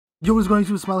Yo, what's going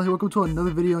on? Smiley here. Welcome to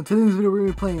another video. In today's video, we're going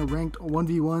to be playing a ranked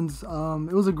 1v1s.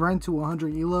 It was a grind to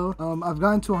 100 elo. I've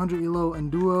gotten to 100 elo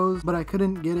in duos, but I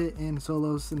couldn't get it in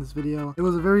solos in this video. It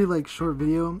was a very short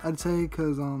video, I'd say,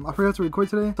 because I forgot to record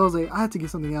today. So I was like, I had to get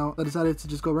something out. I decided to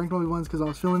just go ranked 1v1s because I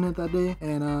was feeling it that day,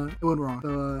 and it went wrong.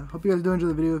 So hope you guys do enjoy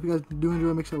the video. If you guys do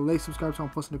enjoy, make sure to like, subscribe, so I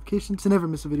post notifications to never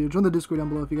miss a video. Join the Discord down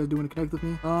below if you guys do want to connect with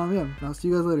me. Yeah, I'll see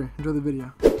you guys later. Enjoy the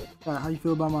video. How you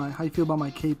feel about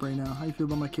my cape right now? How you feel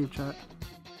about my cape, chat?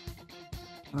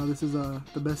 This is the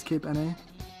best cape NA.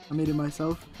 I made it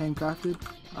myself, handcrafted.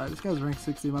 Alright, this guy's rank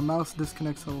 60. My mouse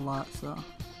disconnects a lot, so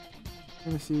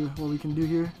let me see what we can do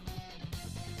here.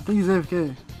 I think he's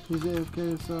AFK. He's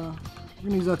AFK, so we're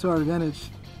gonna use that to our advantage.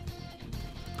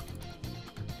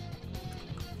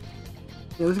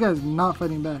 Yeah, this guy's not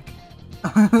fighting back.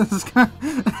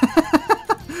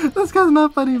 this guy's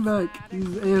not fighting back. He's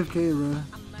AFK, bro.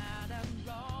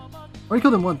 I already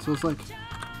killed him once, so it's like.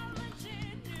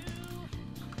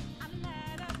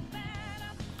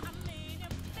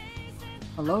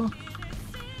 Hello?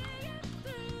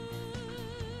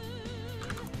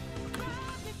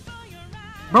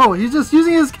 Bro, he's just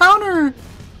using his counter!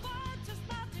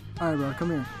 Alright, bro, come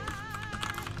here.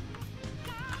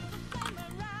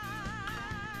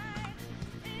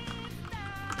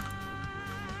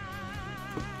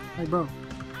 Hey, bro.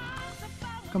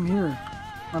 Come here.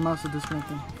 My mouse is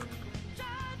disconnecting.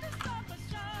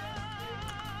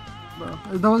 Bro,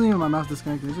 that wasn't even my mouse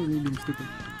disconnected. It's just me being stupid.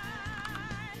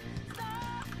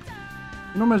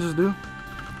 You know what I'm gonna just do?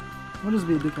 I'm gonna just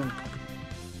be a dickhead.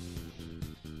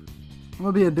 I'm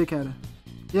gonna be a dickhead.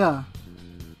 Yeah.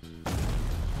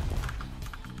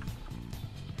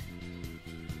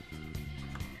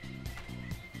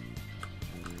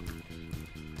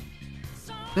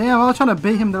 Damn, I was trying to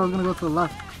bait him that I was gonna go to the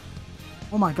left.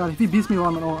 Oh my god, if he beats me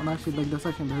while I'm I'm actually that's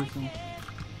actually embarrassing.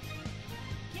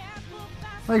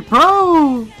 Like,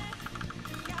 bro!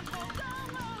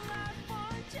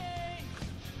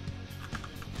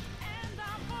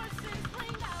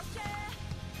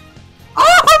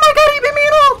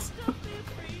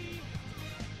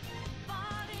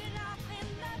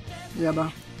 Yeah,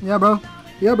 bro. Yeah, bro.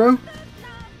 Yeah, bro.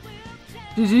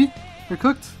 GG. You're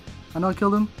cooked. I know I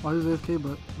killed him while he was AFK,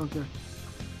 but I don't care.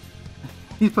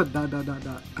 He put dot.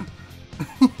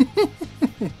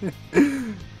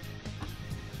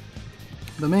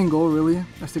 The main goal, really,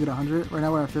 is to get 100. Right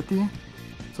now we're at 50.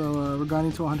 So we're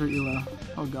grinding to 100 elo.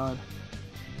 Oh, God.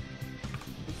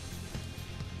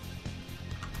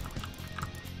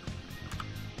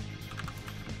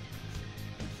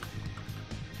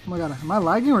 Oh my god, am I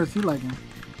lagging or is he lagging?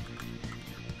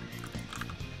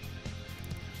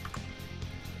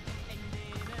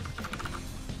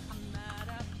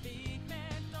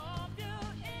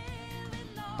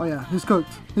 Oh yeah, he's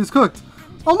cooked. He's cooked.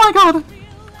 Oh my god!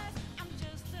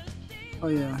 Oh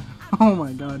yeah. Oh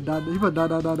my god. He put dot.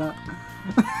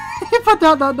 He put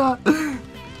dot.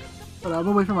 But I'm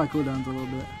gonna wait for my cooldowns a little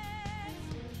bit.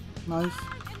 Nice.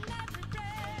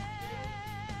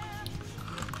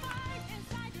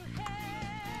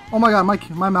 Oh my god,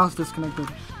 my mouse disconnected.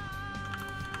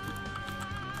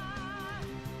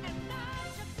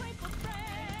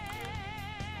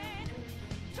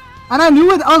 And I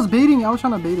knew it! I was baiting, I was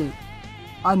trying to bait it.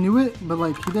 I knew it, but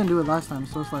he didn't do it last time,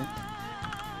 so it's like.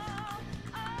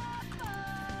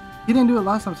 He didn't do it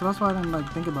last time, so that's why I didn't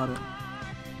think about it.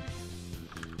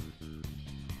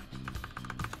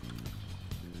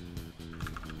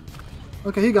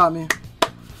 Okay, he got me.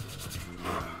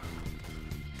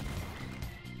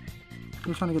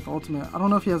 He's trying to get the ultimate. I don't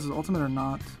know if he has his ultimate or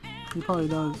not. He probably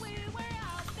does.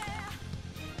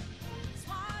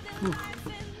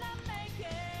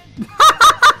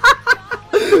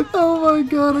 Oh my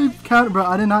god, I can't, bro.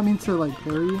 I did not mean to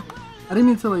parry. I didn't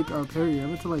mean to parry. I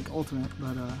meant to ultimate,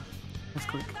 but that's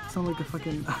quick. I sound like a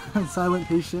fucking silent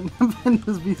patient in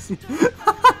this VC.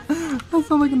 I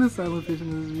sound like a silent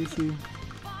patient in this VC.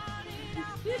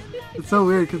 It's so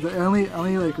weird because I only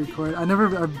record. I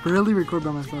barely record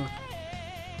by myself.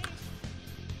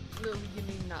 You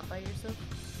mean not by yourself?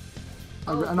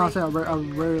 I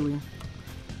rarely.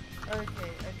 Okay, I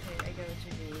get what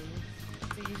you're doing.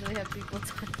 So you usually have people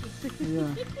talking.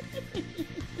 Yeah.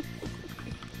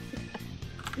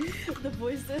 The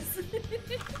voices.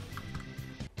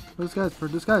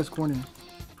 This guy is corny.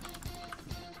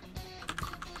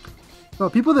 So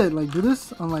people that do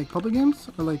this on public games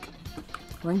or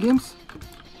ranked games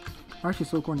are actually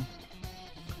so corny.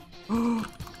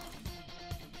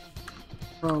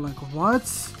 Bro, what?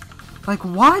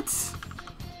 What?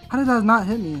 How did that not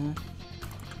hit me?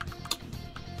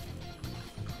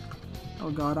 Oh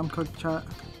god, I'm cooked, chat.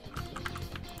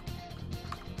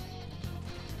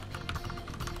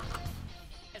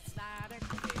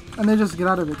 and they just get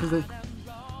out of it because they.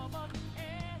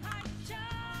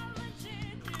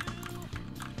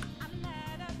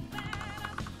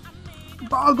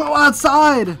 Bro, go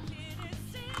outside!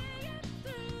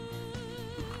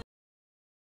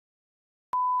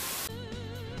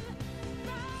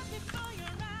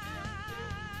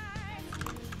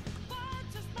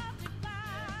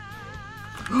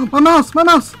 My mouse! My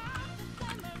mouse!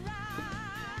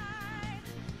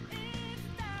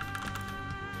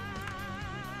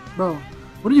 Bro,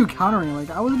 what are you countering?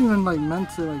 Like, I wasn't even like meant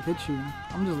to like hit you.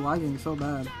 I'm just lagging so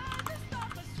bad.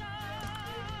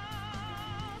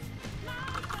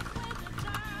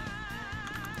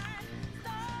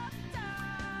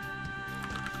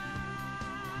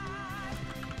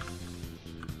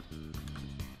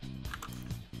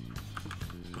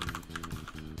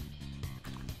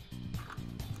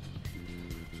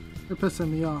 You're pissing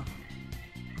me off.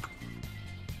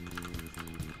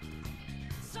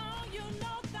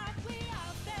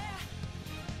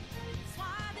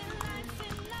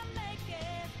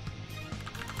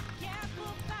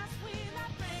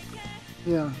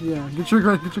 Yeah, yeah. Get your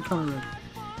counter ready.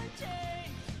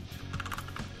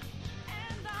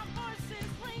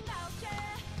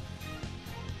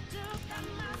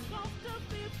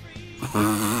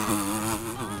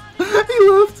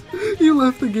 He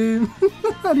left the game.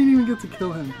 I didn't even get to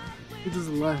kill him. He just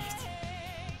left.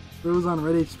 It was on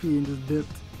red HP and just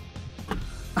dipped.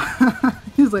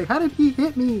 He's like, how did he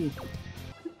hit me?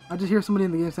 I just hear somebody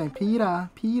in the game saying, Peter,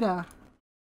 Peter.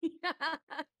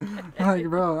 Like,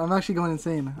 bro, I'm actually going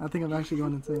insane. I think I'm actually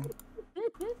going insane.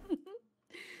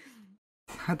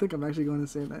 I think I'm actually going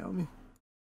insane, Naomi.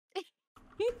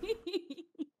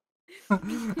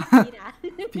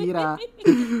 Peter.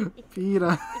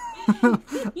 Peter.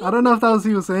 I don't know if that was what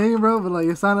he was saying, bro, but like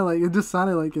it just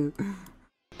sounded like it.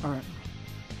 Alright.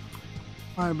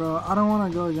 Alright, bro. I don't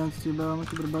want to go against you, bro. I'm gonna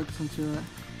keep it a buck since you're right.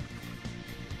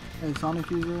 Hey, Sonic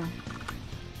user.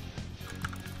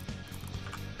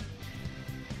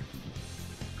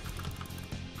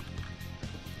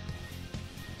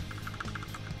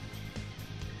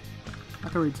 I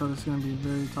can already tell this is gonna be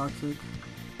very toxic.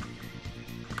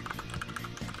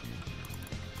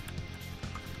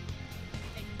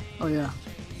 Oh yeah.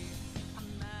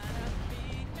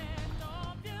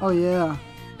 Oh yeah.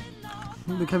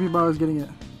 The capybara is getting it.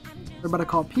 They're about to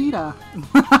call PETA.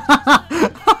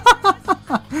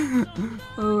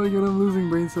 Oh my god, I'm losing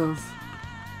brain cells.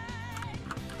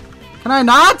 Can I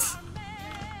not?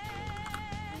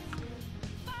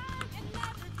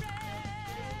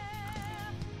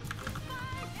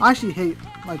 I actually hate,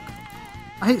 like,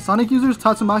 I hate Sonic users,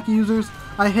 Tatsumaki users.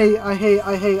 I hate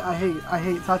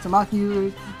Tatsumaki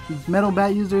users, Metal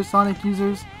Bat users, Sonic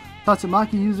users,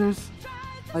 Tatsumaki users.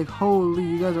 Like, holy,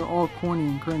 you guys are all corny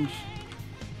and cringe.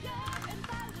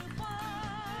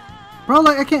 Bro,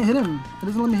 like, I can't hit him. It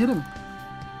doesn't let me hit him.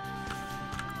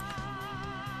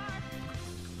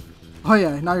 Oh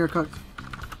yeah, now you're cooked.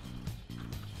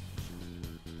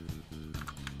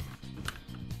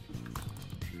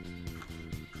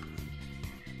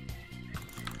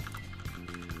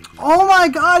 Oh my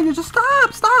god, you just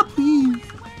stop, please.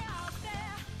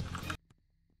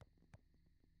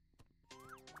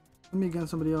 Let me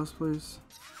against somebody else, please.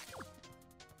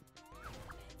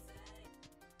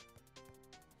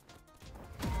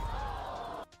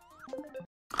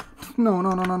 No.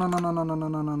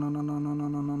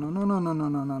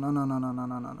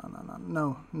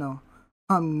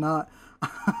 I'm not.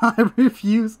 I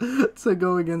refuse to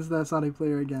go against that Sonic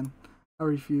player again. I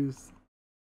refuse.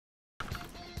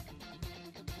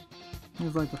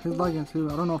 He's lagging too.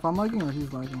 I don't know if I'm lagging or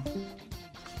he's lagging.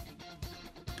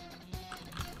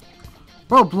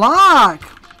 Bro, block!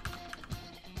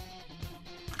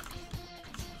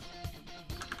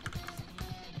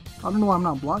 I don't know why I'm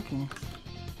not blocking.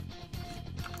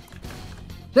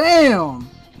 Damn!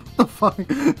 What the fuck?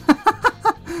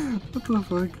 What the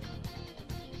fuck?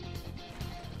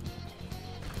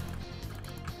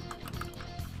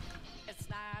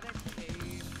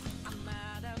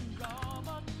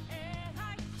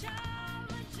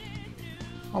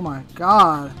 Oh my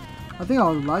god. I think I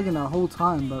was lagging that whole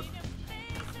time, but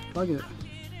fuck it.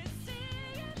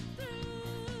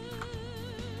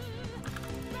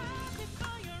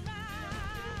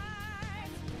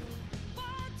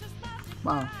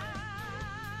 Wow.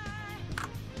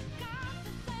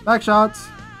 Back shots.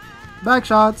 Back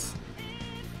shots.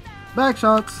 Back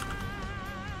shots.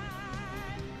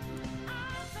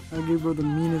 I gave bro the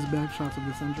meanest back shots of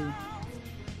the century.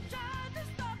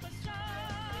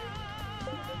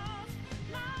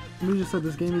 You just said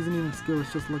this game isn't even skill,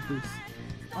 it's just luck based.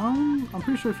 I'm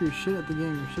pretty sure if you're shit at the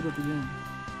game, you're shit at the game.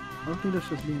 I don't think that's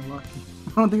just being lucky.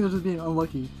 I don't think they're just being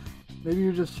unlucky. Maybe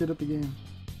you're just shit at the game.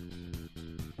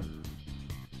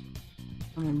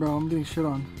 I mean, bro, I'm getting shit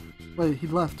on. Wait, he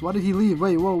left. Why did he leave?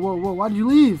 Wait, whoa, whoa, whoa. Why did you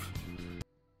leave?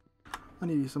 I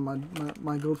need to eat some of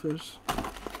my goldfish.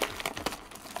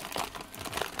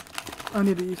 I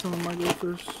need to eat some of my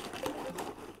goldfish.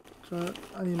 So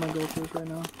I need my goldfish right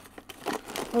now.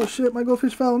 Oh shit, my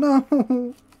goldfish fell. No!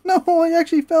 No, I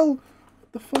actually fell.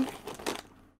 What the fuck?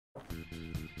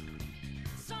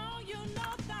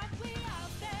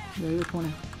 Yeah, you're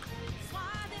corny.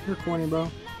 You're corny,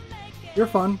 bro. You're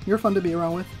fun. You're fun to be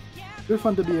around with. You're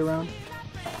fun to be around.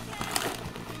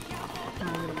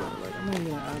 I'm not even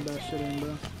gonna add that shit in,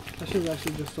 bro. That shit is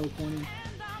actually just so corny.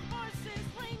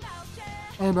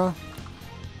 Hey, bro.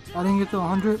 I didn't get to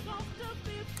 100.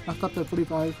 I stopped at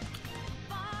 45.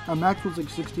 Max was like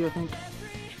 60, I think.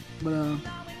 But, I'm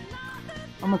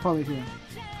gonna call it here.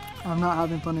 I'm not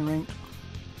having fun in ranked.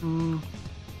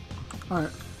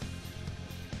 Alright.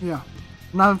 Yeah.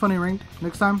 I'm not having fun in ranked.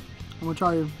 Next time, I'm gonna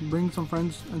try to bring some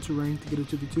friends into ranked to get a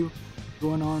 2v2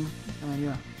 going on. And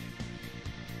yeah.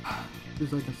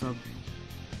 Please like and sub.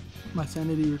 My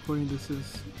sanity recording this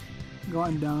is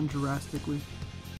going down drastically.